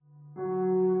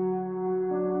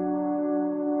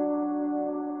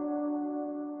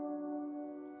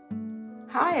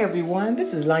Hi everyone,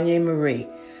 this is Lanya Marie.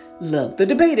 Look, the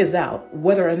debate is out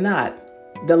whether or not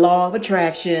the law of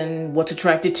attraction, what's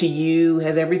attracted to you,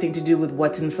 has everything to do with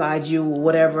what's inside you or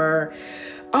whatever.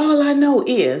 All I know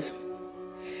is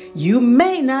you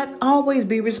may not always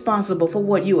be responsible for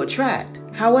what you attract.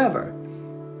 However,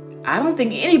 I don't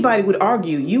think anybody would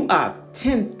argue you are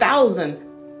 10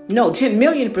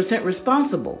 million%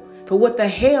 responsible for what the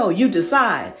hell you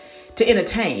decide to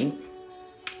entertain.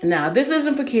 Now, this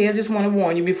isn't for kids. Just want to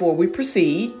warn you before we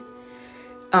proceed.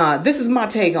 This is my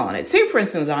take on it. Say, for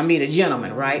instance, I meet a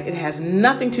gentleman, right? It has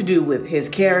nothing to do with his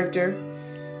character,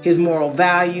 his moral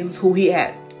values, who he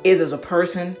is as a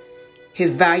person, his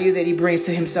value that he brings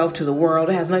to himself, to the world.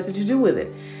 It has nothing to do with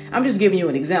it. I'm just giving you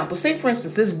an example. Say, for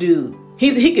instance, this dude,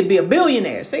 he could be a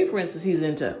billionaire. Say, for instance, he's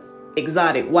into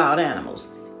exotic wild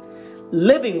animals.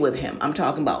 Living with him, I'm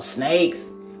talking about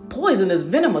snakes, poisonous,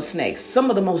 venomous snakes, some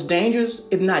of the most dangerous,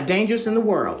 if not dangerous, in the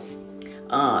world.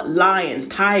 Lions,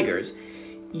 tigers.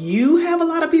 You have a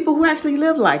lot of people who actually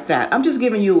live like that. I'm just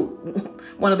giving you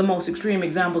one of the most extreme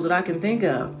examples that I can think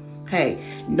of. Hey,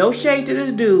 no shade to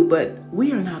this dude, but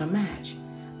we are not a match.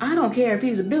 I don't care if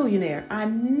he's a billionaire. I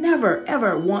never,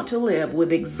 ever want to live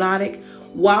with exotic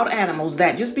wild animals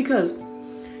that just because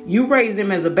you raise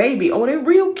them as a baby, oh, they're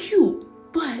real cute,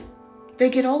 but they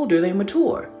get older, they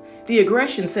mature. The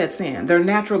aggression sets in. Their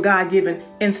natural God-given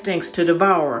instincts to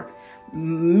devour,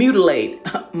 mutilate,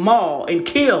 maul, and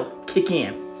kill kick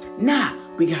in. Nah,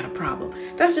 we got a problem.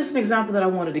 That's just an example that I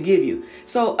wanted to give you.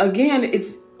 So again,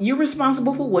 you're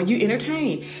responsible for what you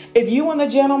entertain. If you and the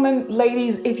gentlemen,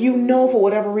 ladies, if you know for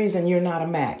whatever reason you're not a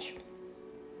match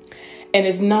and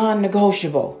it's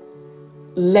non-negotiable,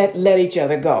 let each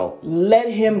other go. Let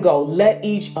him go. Let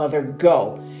each other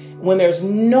go. When there's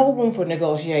no room for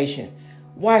negotiation,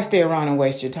 why stay around and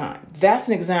waste your time? That's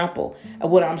an example of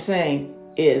what I'm saying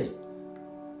is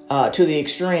to the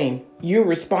extreme. You're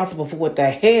responsible for what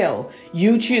the hell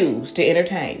you choose to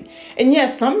entertain. And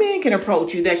yes, some men can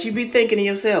approach you that you be thinking to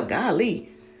yourself,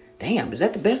 golly, damn, is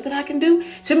that the best that I can do?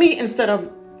 To me, instead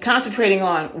of concentrating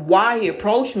on why he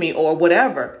approached me or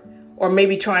whatever, or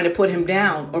maybe trying to put him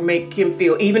down or make him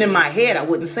feel, even in my head, I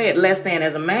wouldn't say it, less than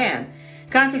as a man,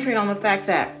 concentrate on the fact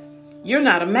that you're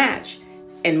not a match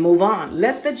and move on.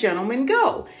 Let the gentleman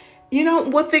go. You know,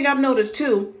 one thing I've noticed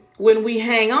too, when we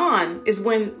hang on is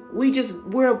when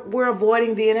we're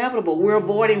avoiding the inevitable. We're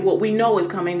avoiding what we know is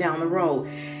coming down the road.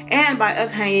 And by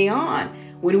us hanging on,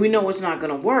 when we know it's not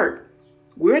going to work,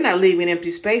 we're not leaving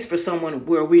empty space for someone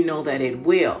where we know that it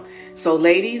will. So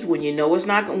ladies, when you know it's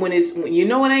not, when you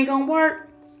know it ain't going to work,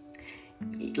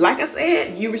 like I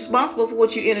said, you're responsible for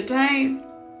what you entertain.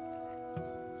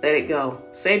 Let it go.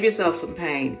 Save yourself some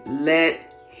pain. Let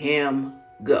him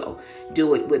go.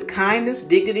 Do it with kindness,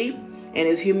 dignity, and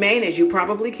as humane as you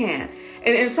probably can.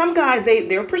 And some guys,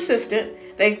 they're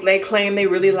persistent. They claim they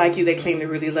really like you. They claim they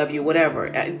really love you, whatever.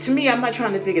 To me, I'm not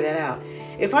trying to figure that out.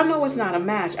 If I know it's not a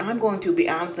match, I'm going to be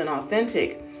honest and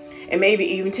authentic. And maybe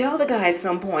even tell the guy at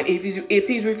some point, if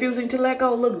he's refusing to let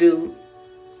go, look, dude,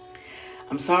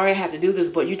 I'm sorry I have to do this,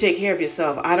 but you take care of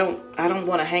yourself. I don't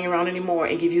want to hang around anymore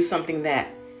and give you something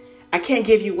that I can't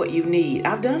give you what you need.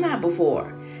 I've done that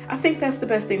before. I think that's the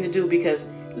best thing to do, because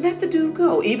let the dude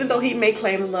go. Even though he may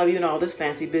claim to love you and all this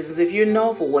fancy business, if you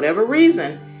know for whatever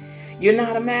reason you're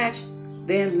not a match,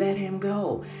 then let him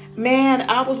go. Man,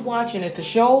 I was watching, it's a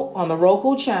show on the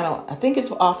Roku channel. I think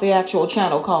it's off the actual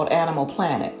channel called Animal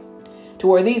Planet, to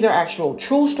where these are actual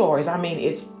true stories. I mean,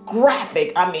 it's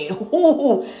graphic. I mean,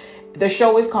 the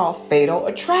show is called Fatal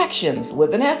Attractions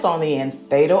with an S on the end.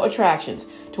 Fatal Attractions,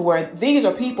 to where these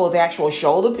are people, they actually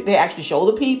show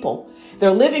the people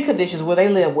their living conditions where they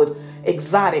live with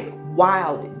exotic,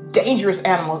 wild, dangerous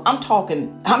animals. I'm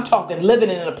talking living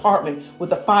in an apartment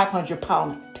with a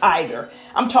 500-pound tiger.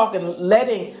 I'm talking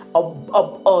letting a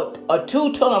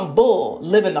 2-ton bull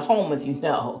live in the home with you.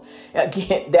 No,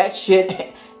 again, that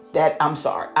shit. I'm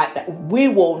sorry. We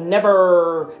will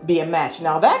never be a match.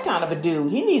 Now, that kind of a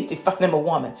dude, he needs to find him a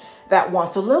woman that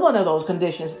wants to live under those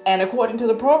conditions. And according to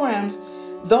the programs,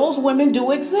 those women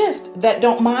do exist that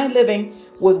don't mind living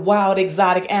with wild,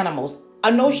 exotic animals.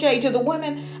 No shade to the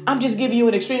women. I'm just giving you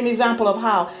an extreme example of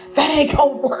how that ain't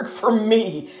gonna work for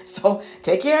me. So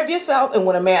take care of yourself. And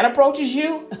when a man approaches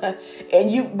you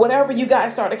and whatever you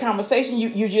guys start a conversation,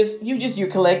 you're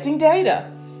collecting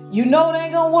data. You know it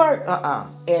ain't gonna work.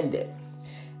 End it.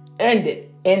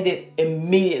 End it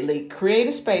immediately. Create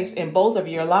a space in both of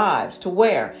your lives to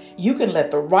where you can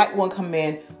let the right one come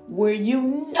in, where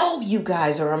you know you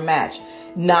guys are a match.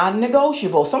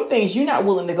 non-negotiable. Some things you're not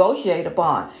willing to negotiate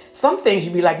upon. Some things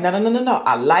you be like, no, no, no, no, no.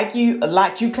 I like you a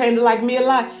lot. You claim to like me a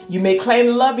lot. You may claim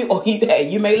to love me, or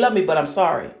you may love me, but I'm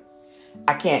sorry.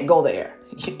 I can't go there.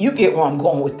 You get where I'm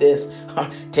going with this.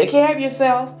 Take care of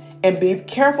yourself and be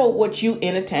careful what you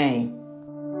entertain.